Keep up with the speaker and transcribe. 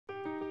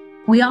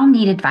We all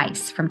need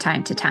advice from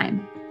time to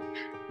time.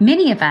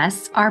 Many of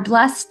us are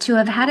blessed to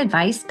have had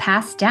advice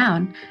passed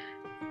down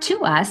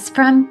to us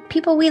from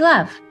people we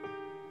love.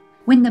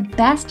 When the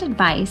best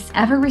advice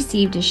ever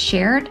received is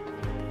shared,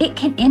 it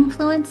can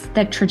influence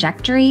the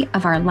trajectory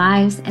of our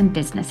lives and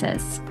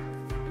businesses.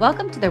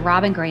 Welcome to the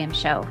Robyn Graham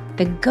Show,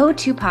 the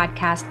go-to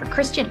podcast for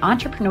Christian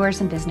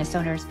entrepreneurs and business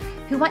owners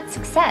who want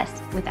success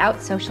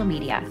without social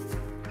media.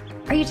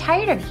 Are you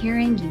tired of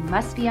hearing you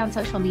must be on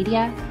social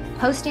media,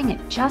 posting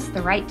at just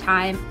the right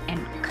time,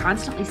 and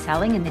constantly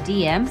selling in the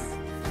DMs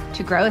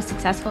to grow a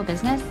successful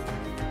business?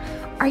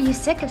 Are you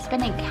sick of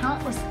spending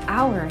countless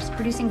hours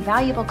producing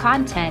valuable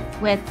content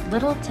with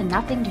little to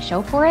nothing to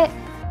show for it?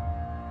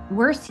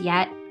 Worse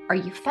yet, are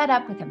you fed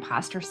up with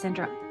imposter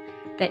syndrome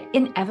that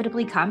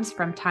inevitably comes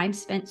from time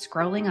spent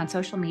scrolling on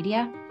social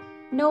media?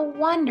 No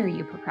wonder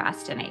you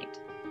procrastinate.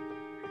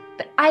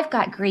 But I've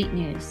got great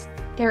news.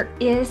 There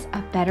is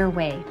a better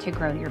way to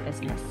grow your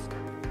business.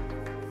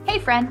 Hey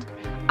friend,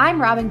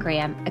 I'm Robyn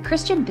Graham, a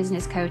Christian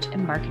business coach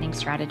and marketing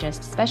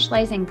strategist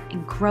specializing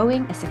in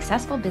growing a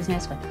successful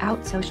business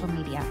without social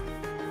media.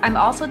 I'm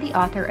also the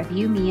author of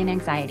You, Me, and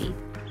Anxiety.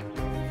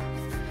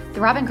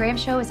 The Robyn Graham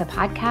Show is a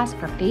podcast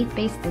for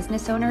faith-based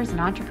business owners and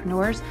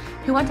entrepreneurs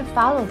who want to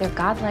follow their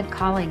God-led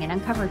calling and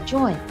uncover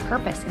joy,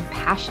 purpose, and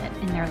passion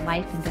in their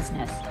life and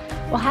business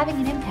while having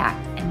an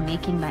impact and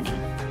making money.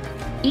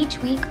 Each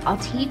week, I'll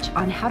teach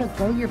on how to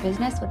grow your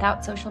business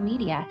without social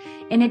media,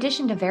 in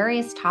addition to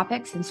various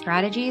topics and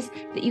strategies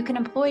that you can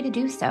employ to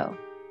do so.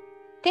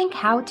 Think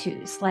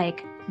how-tos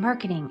like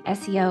marketing,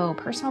 SEO,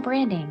 personal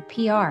branding,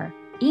 PR,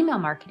 email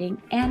marketing,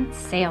 and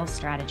sales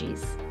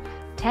strategies.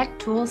 Tech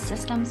tools,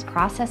 systems,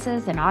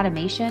 processes, and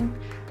automation,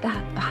 the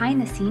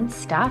behind-the-scenes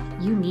stuff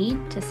you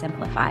need to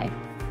simplify.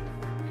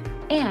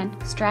 And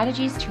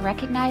strategies to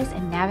recognize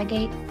and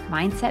navigate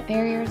mindset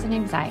barriers and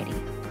anxiety.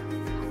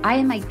 I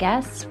and my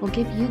guests will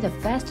give you the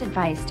best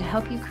advice to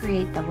help you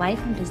create the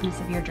life and business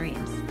of your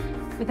dreams,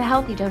 with a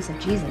healthy dose of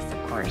Jesus,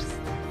 of course,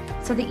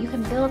 so that you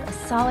can build a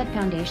solid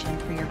foundation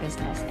for your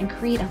business and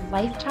create a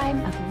lifetime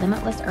of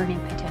limitless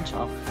earning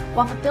potential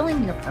while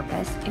fulfilling your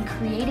purpose and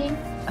creating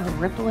a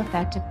ripple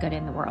effect of good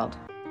in the world.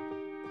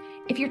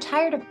 If you're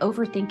tired of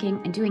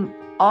overthinking and doing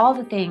all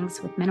the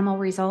things with minimal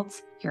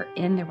results, you're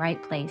in the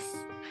right place.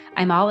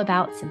 I'm all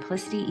about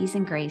simplicity, ease,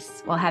 and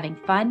grace while having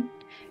fun,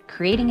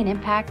 creating an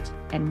impact,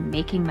 and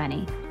making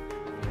money.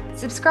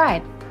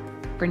 Subscribe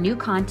for new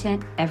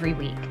content every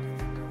week.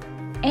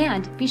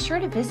 And be sure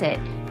to visit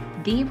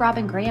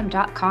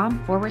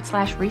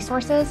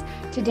therobyngraham.com/resources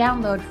to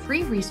download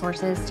free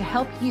resources to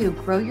help you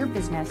grow your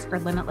business for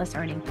limitless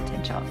earning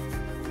potential.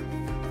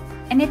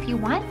 And if you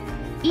want,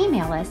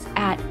 email us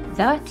at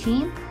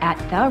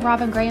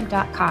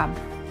theteam@therobyngraham.com.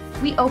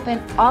 We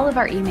open all of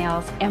our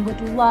emails and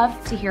would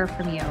love to hear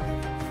from you.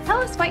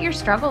 Tell us what your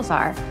struggles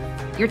are,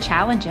 your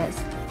challenges,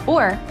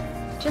 or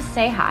just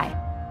say hi.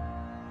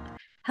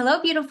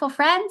 Hello, beautiful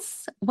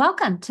friends.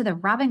 Welcome to the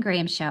Robyn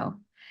Graham Show.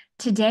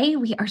 Today,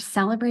 we are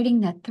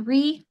celebrating the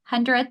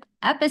 300th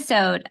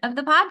episode of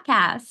the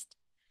podcast.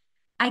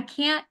 I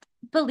can't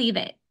believe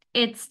it.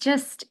 It's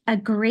just a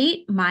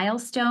great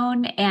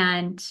milestone,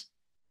 and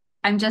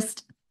I'm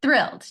just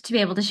thrilled to be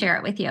able to share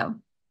it with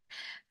you.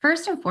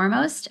 First and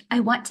foremost,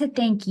 I want to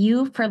thank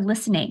you for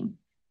listening,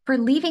 for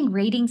leaving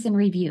ratings and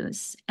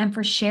reviews, and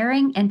for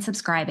sharing and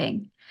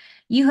subscribing.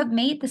 You have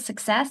made the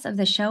success of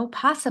the show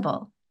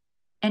possible,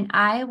 and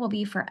I will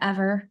be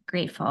forever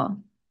grateful.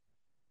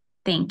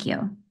 Thank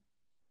you.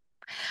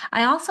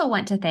 I also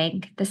want to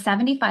thank the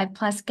 75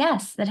 plus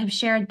guests that have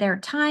shared their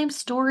time,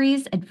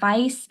 stories,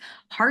 advice,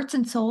 hearts,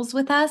 and souls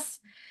with us.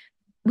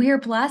 We are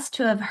blessed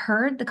to have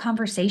heard the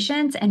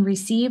conversations and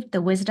received the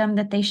wisdom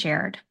that they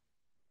shared.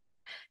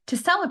 To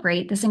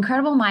celebrate this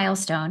incredible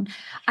milestone,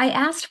 I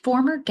asked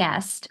former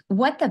guests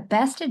what the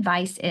best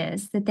advice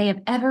is that they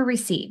have ever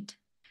received.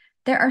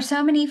 There are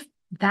so many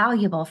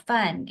valuable,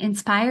 fun,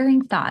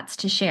 inspiring thoughts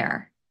to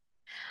share.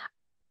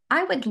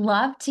 I would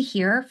love to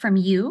hear from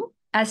you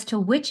as to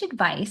which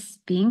advice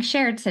being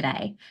shared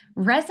today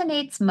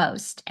resonates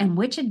most and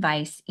which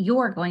advice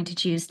you're going to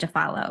choose to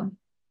follow.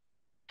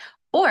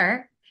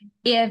 Or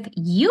if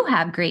you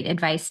have great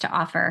advice to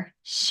offer,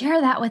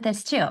 share that with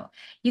us too.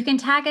 You can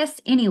tag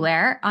us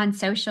anywhere on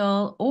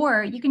social,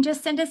 or you can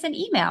just send us an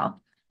email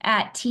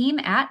at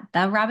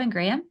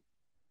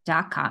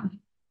team@therobyngraham.com.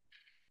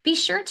 Be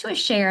sure to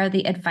share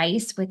the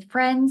advice with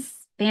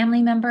friends,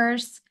 family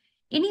members,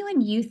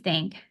 anyone you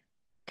think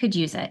could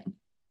use it.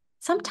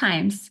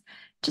 Sometimes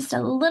just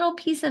a little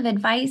piece of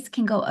advice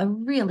can go a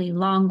really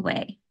long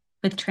way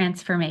with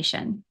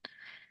transformation.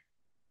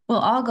 We'll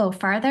all go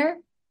farther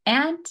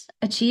and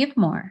achieve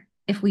more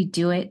if we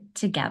do it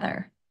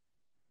together.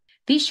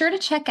 Be sure to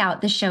check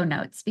out the show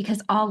notes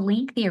because I'll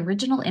link the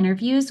original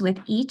interviews with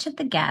each of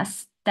the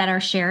guests that are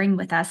sharing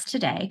with us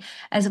today,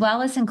 as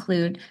well as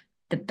include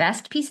the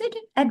best piece of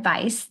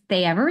advice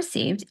they ever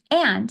received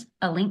and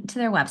a link to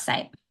their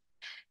website.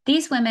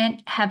 These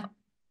women have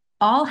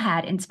all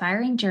had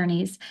inspiring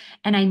journeys,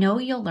 and I know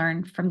you'll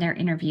learn from their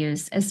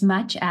interviews as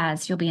much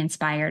as you'll be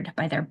inspired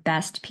by their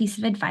best piece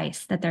of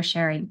advice that they're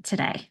sharing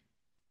today.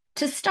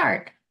 To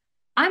start,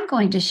 I'm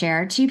going to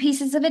share 2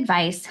 pieces of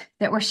advice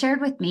that were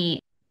shared with me.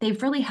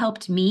 They've really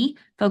helped me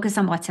focus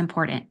on what's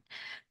important.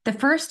 The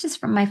first is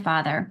from my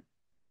father.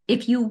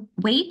 If you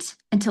wait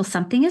until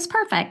something is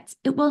perfect,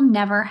 it will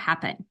never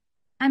happen.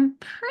 I'm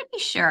pretty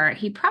sure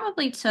he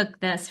probably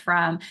took this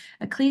from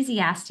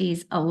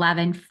Ecclesiastes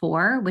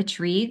 11:4, which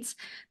reads,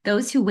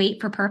 "Those who wait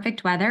for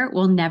perfect weather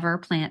will never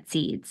plant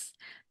seeds.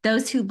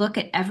 Those who look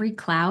at every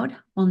cloud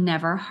will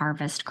never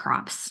harvest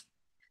crops."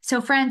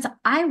 So friends,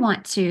 I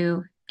want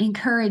to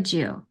encourage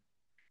you.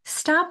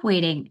 Stop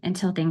waiting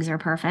until things are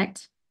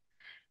perfect.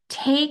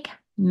 Take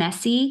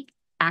messy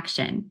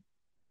action.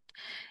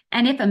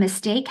 And if a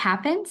mistake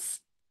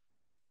happens,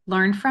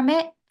 learn from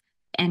it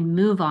and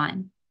move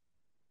on.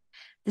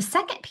 The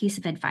second piece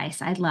of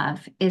advice I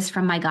love is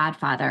from my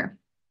godfather.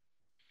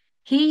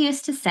 He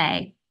used to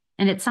say,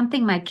 and it's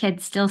something my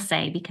kids still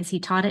say because he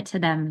taught it to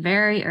them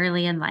very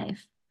early in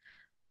life,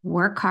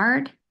 work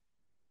hard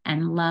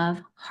and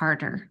love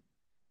harder.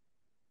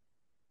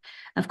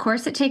 Of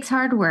course, it takes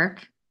hard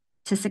work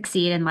to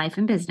succeed in life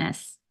and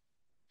business,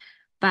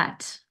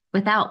 but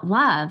without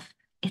love,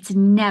 it's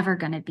never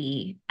going to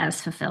be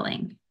as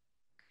fulfilling.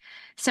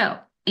 So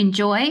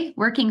enjoy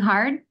working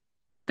hard,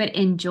 but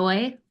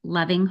enjoy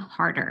loving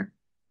harder.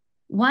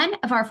 One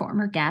of our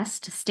former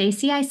guests,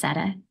 Stacy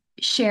Isetta,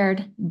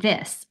 shared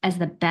this as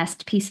the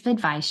best piece of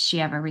advice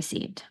she ever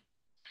received.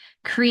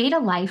 Create a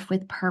life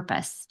with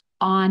purpose,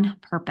 on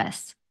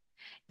purpose.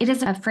 It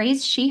is a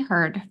phrase she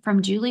heard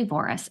from Julie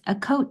Voris, a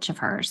coach of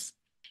hers.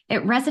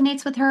 It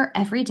resonates with her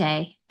every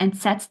day and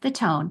sets the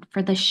tone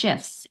for the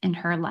shifts in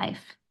her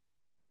life.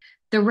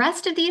 The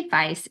rest of the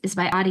advice is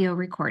by audio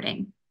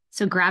recording,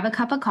 so grab a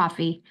cup of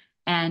coffee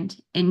and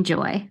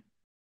enjoy.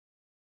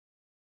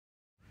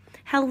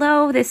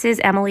 Hello, this is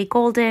Emily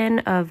Golden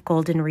of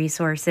Golden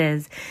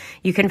Resources.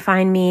 You can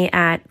find me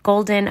at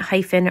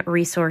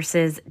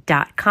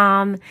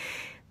golden-resources.com.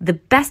 The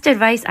best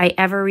advice I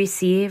ever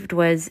received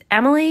was,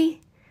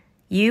 Emily,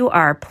 you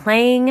are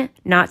playing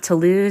not to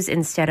lose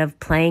instead of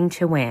playing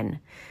to win.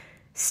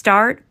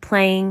 Start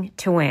playing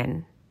to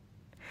win.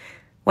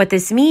 What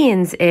this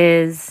means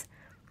is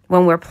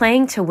when we're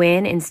playing to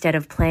win instead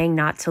of playing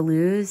not to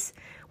lose,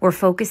 we're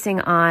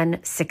focusing on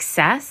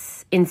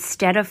success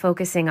instead of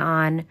focusing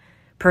on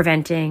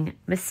preventing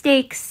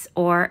mistakes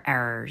or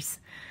errors.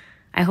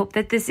 I hope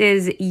that this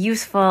is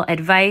useful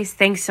advice.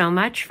 Thanks so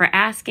much for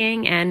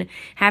asking, and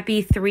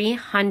happy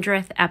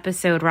 300th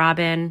episode,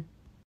 Robyn.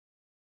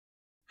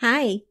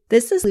 Hi,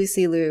 this is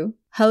Lucy Liu,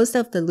 host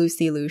of The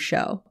Lucy Liu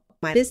Show.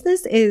 My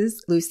business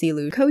is Lucy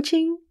Liu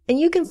Coaching, and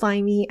you can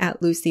find me at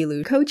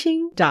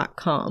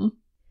lucyliucoaching.com.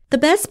 The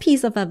best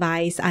piece of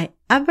advice I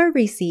ever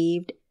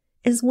received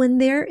is when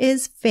there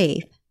is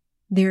faith,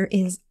 there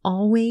is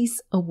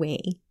always a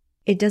way.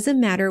 It doesn't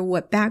matter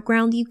what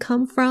background you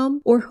come from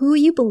or who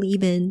you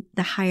believe in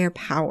the higher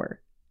power.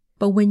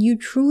 But when you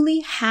truly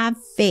have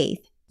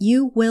faith,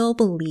 you will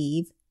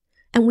believe.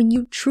 And when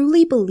you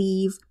truly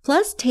believe,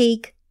 plus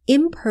take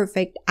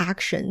imperfect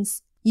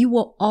actions, you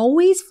will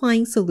always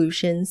find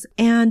solutions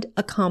and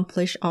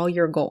accomplish all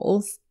your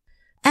goals.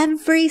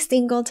 Every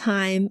single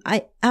time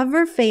I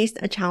ever faced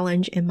a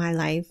challenge in my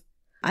life,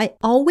 I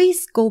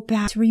always go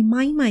back to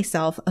remind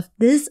myself of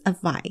this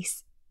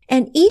advice.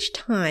 And each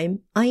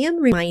time I am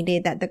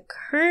reminded that the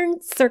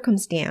current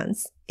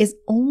circumstance is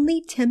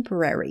only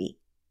temporary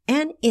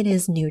and it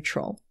is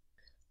neutral.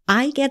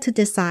 I get to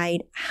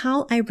decide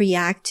how I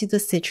react to the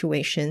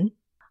situation.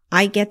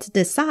 I get to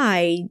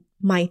decide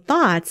my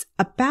thoughts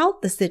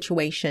about the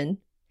situation.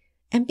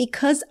 And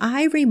because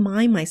I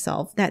remind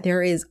myself that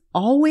there is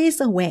always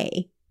a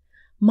way,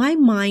 my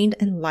mind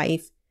and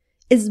life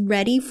is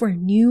ready for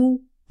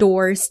new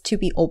doors to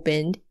be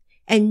opened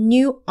and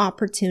new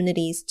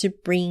opportunities to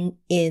bring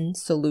in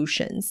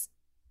solutions.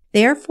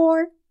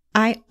 Therefore,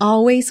 I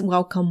always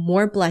welcome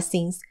more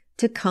blessings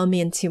to come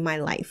into my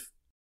life.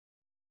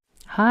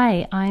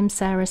 Hi, I'm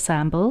Sarah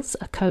Sambles,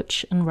 a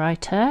coach and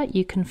writer.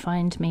 You can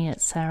find me at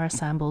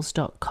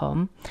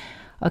sarahsambles.com.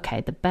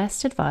 Okay, the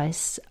best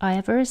advice I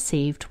ever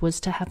received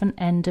was to have an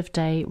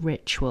end-of-day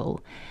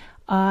ritual.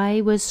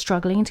 I was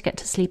struggling to get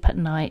to sleep at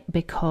night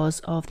because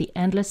of the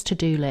endless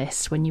to-do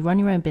list. When you run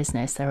your own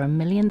business, there are a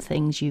million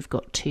things you've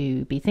got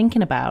to be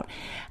thinking about.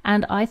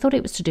 And I thought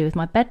it was to do with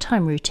my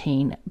bedtime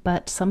routine,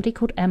 but somebody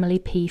called Emily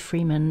P.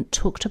 Freeman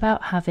talked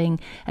about having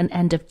an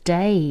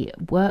end-of-day,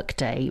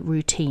 workday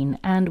routine.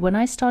 And when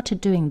I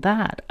started doing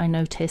that, I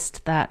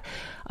noticed that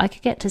I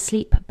could get to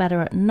sleep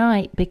better at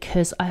night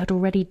because I had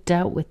already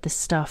dealt with the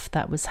stuff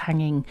that was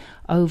hanging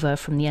over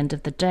from the end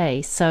of the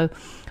day. So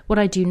what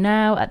I do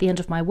now at the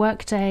end of my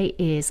workday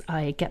is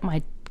I get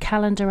my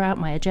calendar out,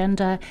 my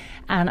agenda,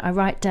 and I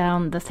write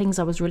down the things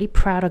I was really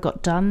proud I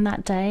got done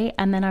that day.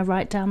 And then I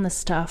write down the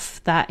stuff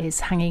that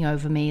is hanging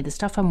over me, the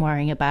stuff I'm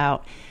worrying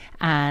about.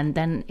 And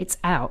then it's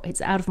out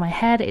of my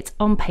head, it's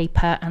on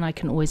paper, and I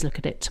can always look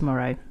at it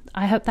tomorrow.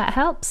 I hope that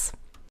helps.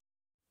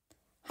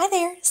 Hi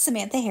there,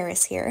 Samantha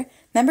Harris here,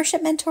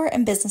 membership mentor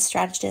and business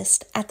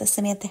strategist at the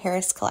Samantha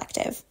Harris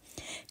Collective.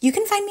 You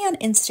can find me on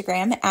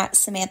Instagram at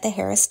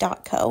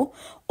samanthaharris.co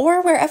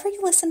or wherever you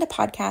listen to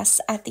podcasts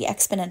at the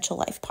Exponential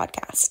Life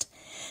podcast.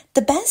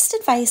 The best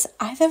advice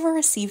I've ever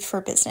received for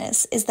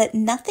business is that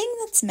nothing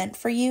that's meant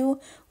for you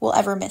will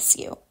ever miss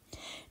you.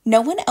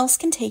 No one else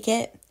can take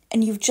it,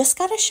 and you've just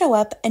got to show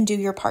up and do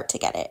your part to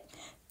get it.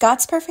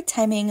 God's perfect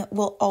timing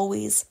will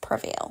always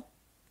prevail.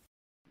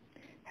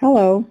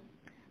 Hello,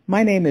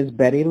 my name is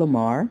Betty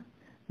Lamar.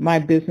 My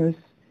business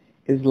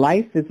is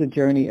Life is a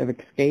Journey of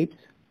Escapes,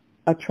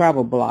 a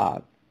travel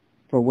blog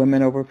for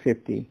women over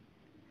 50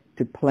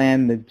 to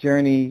plan the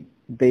journey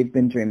they've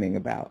been dreaming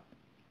about.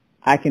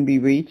 I can be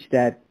reached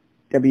at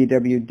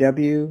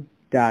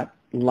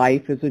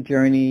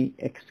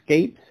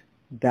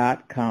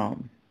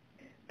www.lifeisajourneyescapes.com.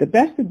 The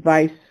best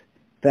advice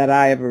that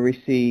I ever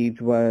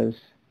received was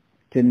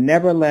to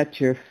never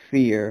let your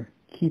fear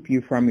keep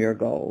you from your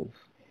goals.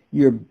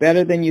 You're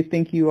better than you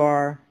think you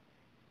are,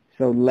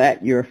 so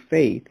let your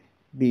faith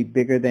be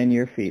bigger than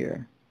your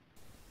fear.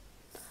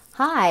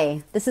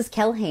 Hi, this is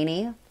Kel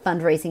Haney,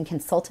 fundraising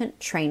consultant,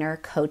 trainer,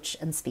 coach,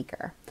 and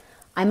speaker.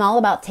 I'm all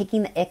about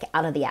taking the ick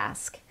out of the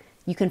ask.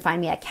 You can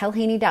find me at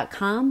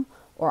kelhaney.com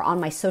or on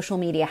my social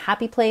media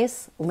happy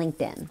place,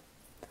 LinkedIn.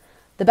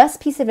 The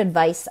best piece of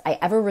advice I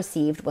ever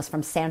received was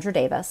from Sandra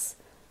Davis,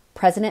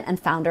 president and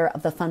founder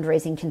of the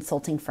fundraising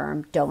consulting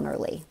firm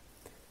Donorly.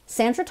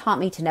 Sandra taught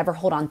me to never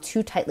hold on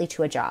too tightly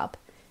to a job.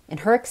 In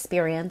her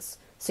experience,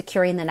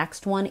 securing the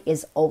next one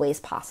is always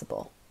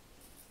possible.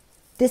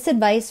 This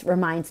advice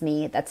reminds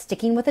me that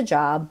sticking with a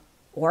job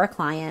or a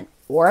client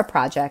or a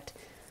project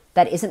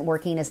that isn't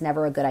working is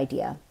never a good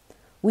idea.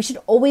 We should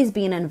always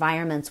be in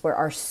environments where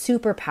our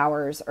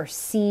superpowers are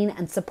seen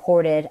and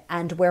supported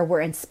and where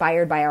we're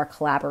inspired by our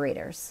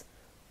collaborators.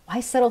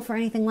 Why settle for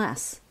anything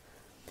less?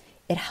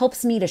 It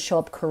helps me to show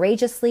up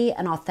courageously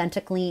and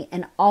authentically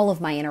in all of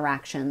my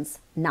interactions,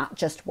 not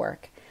just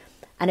work.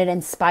 And it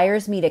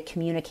inspires me to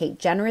communicate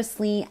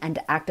generously and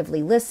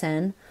actively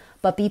listen,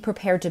 but be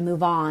prepared to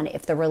move on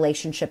if the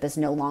relationship is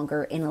no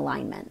longer in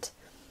alignment.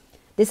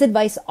 This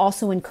advice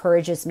also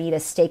encourages me to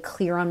stay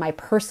clear on my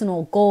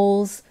personal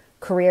goals,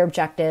 career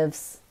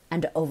objectives,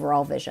 and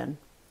overall vision.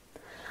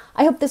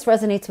 I hope this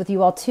resonates with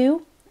you all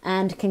too,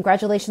 and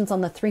congratulations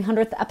on the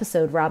 300th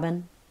episode,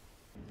 Robyn.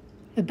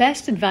 The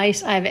best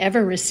advice I've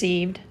ever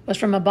received was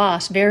from a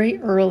boss very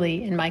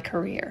early in my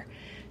career.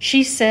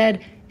 She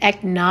said,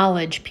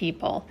 acknowledge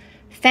people.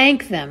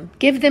 Thank them.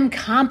 Give them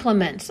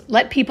compliments.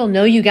 Let people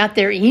know you got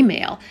their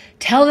email.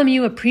 Tell them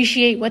you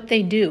appreciate what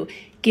they do.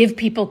 Give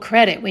people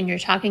credit when you're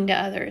talking to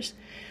others.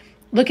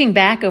 Looking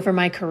back over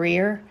my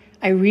career,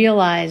 I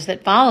realized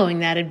that following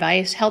that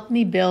advice helped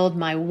me build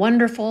my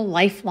wonderful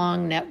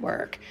lifelong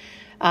network,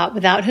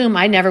 without whom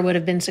I never would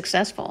have been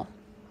successful.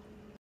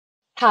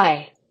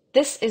 Hi,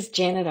 this is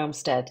Janet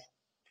Olmstead.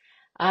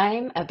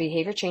 I'm a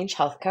behavior change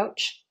health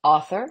coach,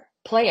 author,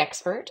 play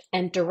expert,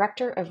 and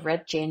director of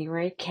Red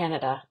January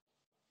Canada.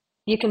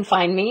 You can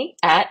find me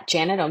at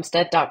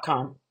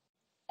janetomstead.com.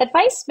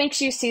 Advice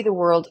makes you see the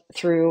world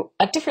through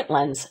a different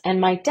lens,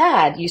 and my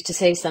dad used to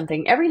say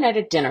something every night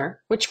at dinner,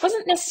 which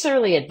wasn't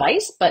necessarily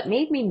advice, but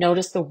made me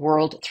notice the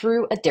world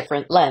through a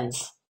different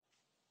lens.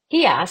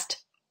 He asked,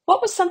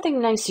 "What was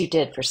something nice you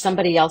did for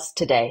somebody else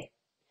today?"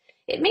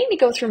 It made me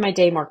go through my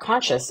day more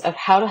conscious of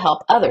how to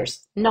help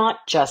others,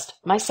 not just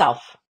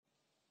myself.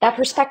 That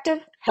perspective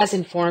has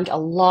informed a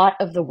lot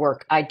of the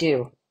work I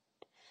do.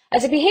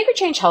 As a behavior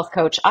change health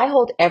coach, I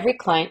hold every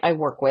client I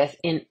work with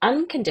in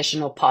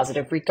unconditional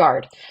positive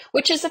regard,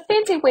 which is a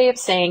fancy way of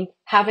saying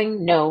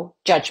having no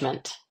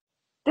judgment.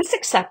 This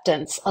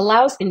acceptance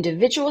allows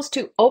individuals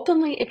to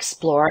openly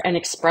explore and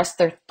express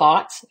their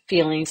thoughts,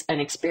 feelings,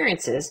 and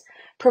experiences,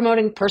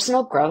 promoting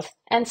personal growth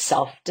and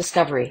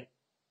self-discovery.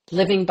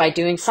 Living by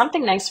doing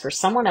something nice for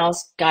someone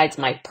else guides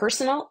my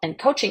personal and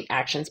coaching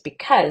actions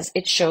because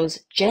it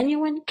shows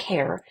genuine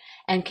care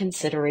and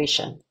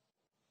consideration.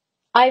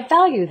 I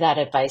value that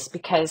advice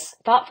because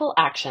thoughtful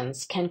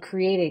actions can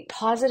create a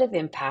positive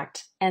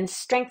impact and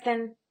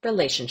strengthen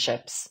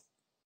relationships.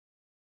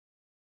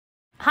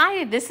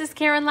 Hi, this is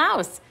Karen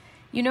Laus.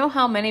 You know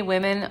how many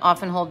women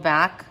often hold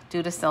back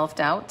due to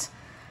self-doubt?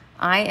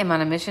 I am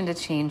on a mission to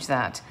change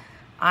that.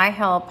 I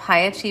help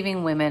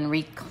high-achieving women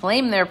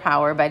reclaim their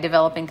power by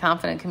developing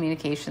confident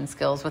communication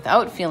skills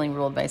without feeling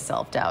ruled by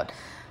self-doubt,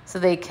 so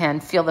they can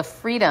feel the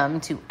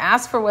freedom to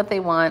ask for what they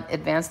want,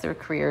 advance their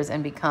careers,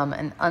 and become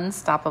an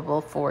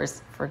unstoppable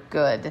force for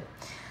good.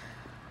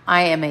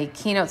 I am a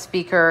keynote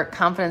speaker,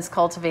 confidence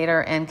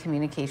cultivator, and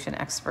communication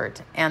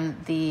expert.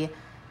 And the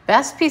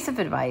best piece of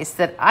advice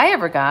that I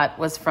ever got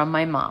was from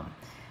my mom.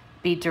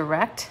 Be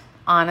direct,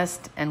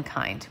 honest, and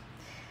kind.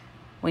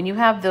 When you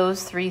have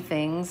those three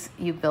things,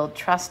 you build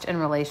trust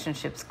and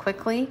relationships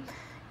quickly.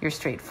 You're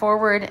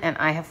straightforward, and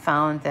I have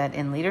found that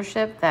in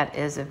leadership, that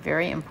is a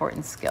very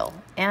important skill,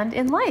 and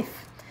in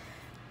life.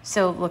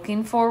 So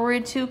looking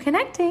forward to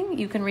connecting.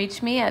 You can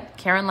reach me at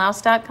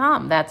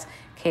KarenLaus.com. That's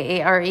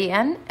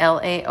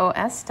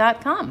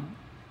KarenLaos.com.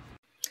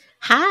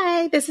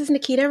 Hi, this is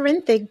Nikita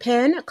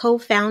Wren-Thigpen,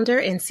 co-founder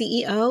and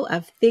CEO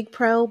of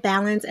ThigPro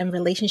Balance and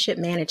Relationship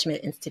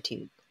Management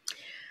Institute.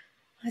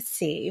 Let's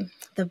see.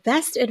 The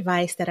best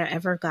advice that I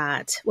ever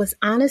got was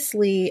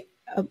honestly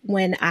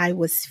when I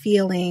was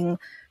feeling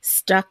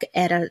stuck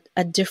at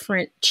a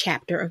different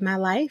chapter of my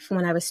life,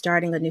 when I was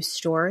starting a new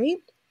story.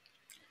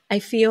 I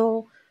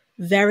feel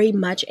very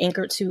much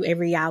anchored to a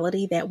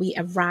reality that we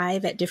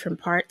arrive at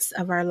different parts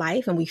of our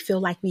life and we feel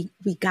like we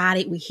got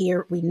it, we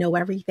know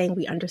everything,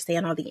 we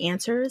understand all the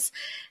answers,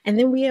 and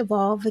then we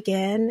evolve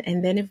again.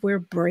 And then if we're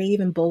brave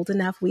and bold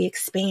enough, we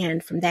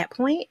expand from that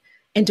point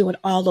and do it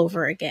all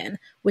over again,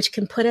 which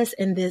can put us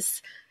in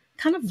this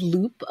kind of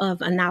loop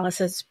of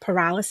analysis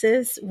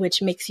paralysis,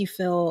 which makes you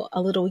feel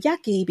a little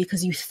yucky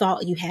because you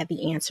thought you had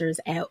the answers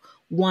at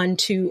 1,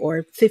 2,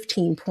 or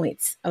 15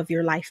 points of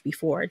your life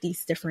before,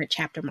 these different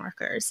chapter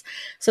markers.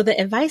 So the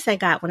advice I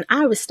got when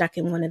I was stuck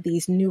in one of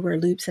these newer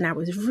loops and I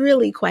was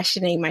really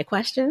questioning my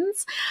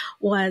questions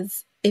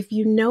was, if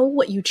you know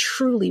what you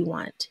truly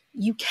want,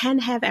 you can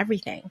have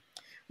everything.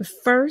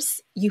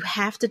 First, you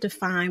have to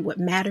define what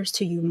matters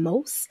to you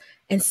most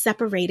and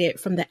separate it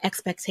from the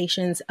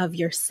expectations of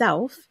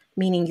yourself,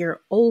 meaning your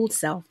old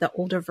self, the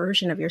older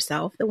version of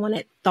yourself, the one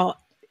that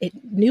thought it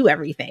knew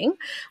everything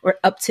or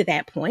up to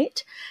that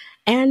point,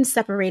 and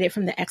separate it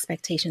from the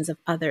expectations of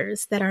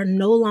others that are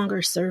no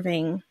longer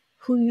serving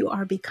who you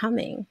are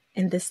becoming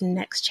in this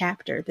next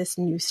chapter, this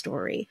new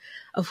story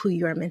of who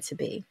you are meant to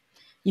be.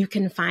 You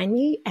can find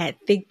me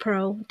at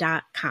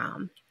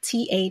thigpro.com,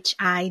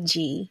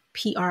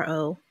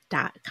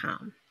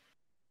 thigpro.com.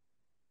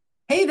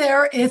 Hey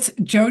there, it's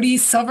Jody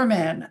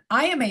Silverman.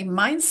 I am a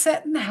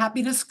mindset and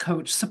happiness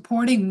coach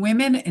supporting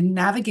women in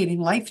navigating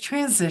life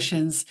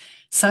transitions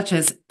such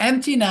as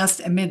empty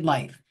nest and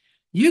midlife.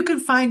 You can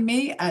find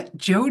me at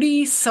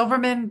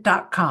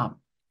jodysilverman.com.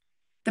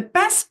 The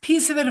best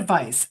piece of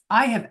advice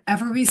I have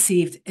ever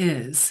received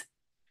is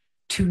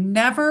to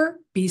never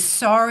be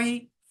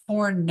sorry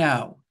for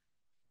no,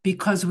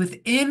 because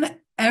within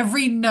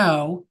every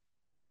no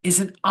is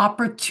an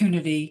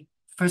opportunity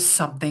for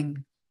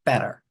something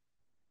better.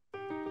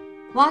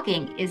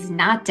 Blogging is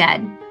not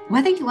dead.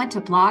 Whether you want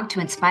to blog to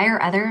inspire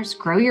others,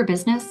 grow your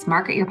business,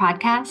 market your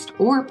podcast,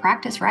 or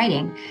practice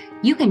writing,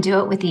 you can do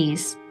it with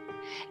ease.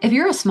 If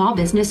you're a small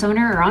business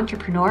owner or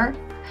entrepreneur,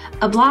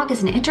 a blog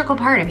is an integral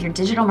part of your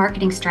digital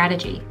marketing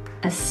strategy,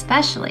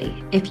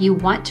 especially if you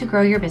want to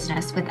grow your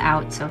business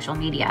without social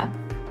media.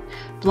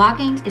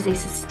 Blogging is a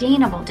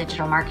sustainable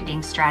digital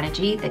marketing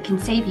strategy that can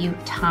save you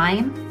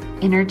time,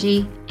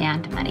 energy,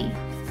 and money.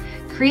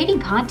 Creating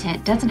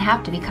content doesn't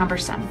have to be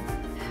cumbersome.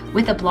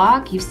 With a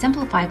blog, you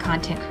simplify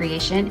content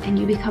creation and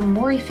you become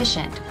more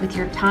efficient with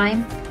your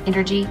time,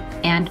 energy,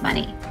 and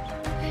money.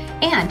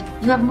 And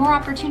you have more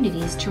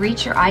opportunities to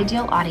reach your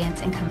ideal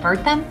audience and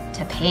convert them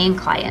to paying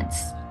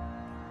clients.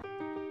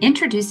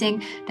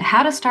 Introducing the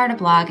How to Start a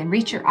Blog and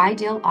Reach Your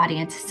Ideal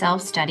Audience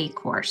self-study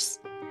course.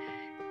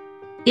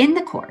 In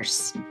the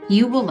course,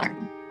 you will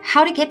learn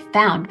how to get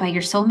found by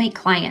your soulmate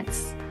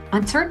clients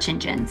on search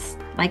engines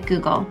like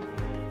Google.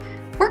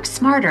 Work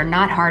smarter,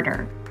 not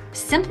harder.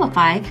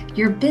 Simplify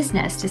your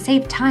business to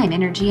save time,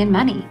 energy, and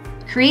money.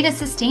 Create a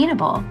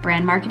sustainable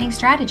brand marketing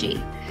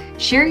strategy.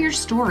 Share your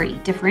story,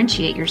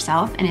 differentiate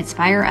yourself, and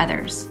inspire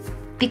others.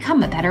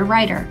 Become a better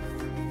writer.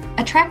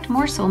 Attract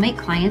more soulmate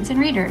clients and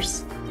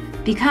readers.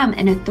 Become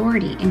an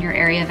authority in your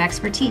area of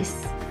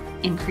expertise.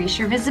 Increase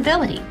your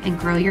visibility and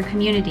grow your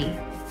community.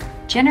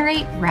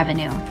 Generate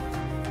revenue.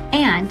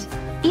 And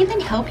even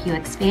help you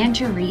expand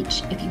your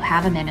reach if you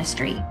have a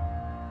ministry.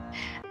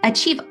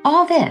 Achieve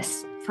all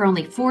this for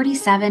only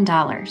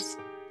 $47.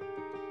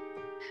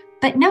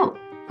 But note,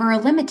 for a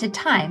limited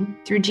time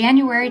through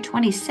January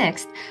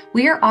 26th,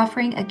 we are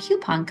offering a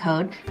coupon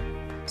code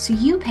so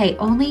you pay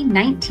only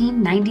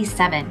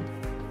 $19.97.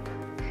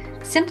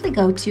 Simply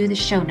go to the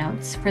show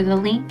notes for the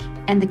link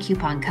and the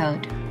coupon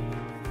code.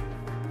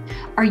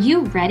 Are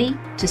you ready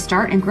to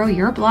start and grow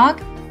your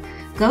blog?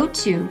 Go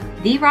to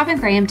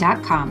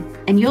therobyngraham.com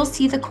and you'll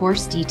see the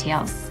course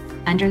details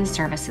under the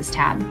services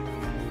tab.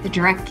 The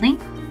direct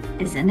link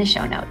is in the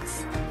show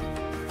notes.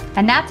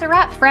 And that's a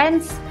wrap,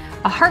 friends.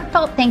 A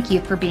heartfelt thank you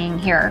for being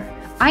here.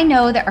 I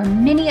know there are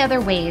many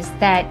other ways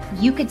that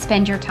you could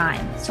spend your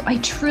time, so I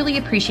truly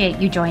appreciate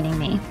you joining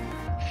me.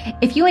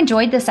 If you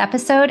enjoyed this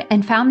episode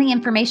and found the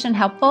information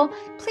helpful,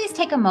 please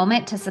take a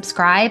moment to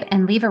subscribe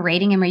and leave a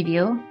rating and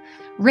review.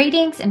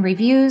 Ratings and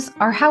reviews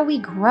are how we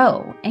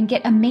grow and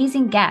get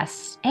amazing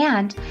guests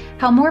and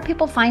how more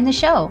people find the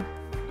show.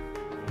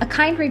 A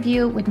kind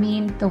review would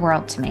mean the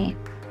world to me.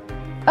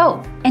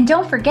 Oh, and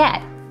don't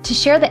forget to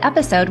share the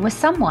episode with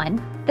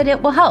someone that it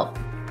will help.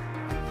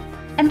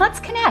 And let's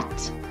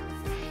connect.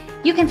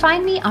 You can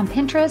find me on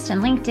Pinterest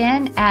and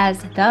LinkedIn as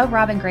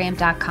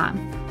therobyngraham.com.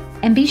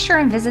 And be sure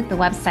and visit the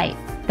website,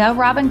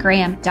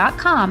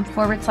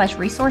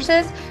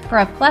 therobyngraham.com/resources for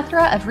a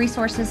plethora of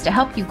resources to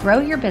help you grow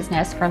your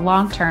business for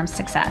long-term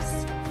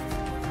success.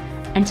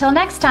 Until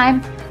next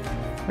time,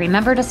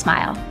 remember to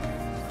smile.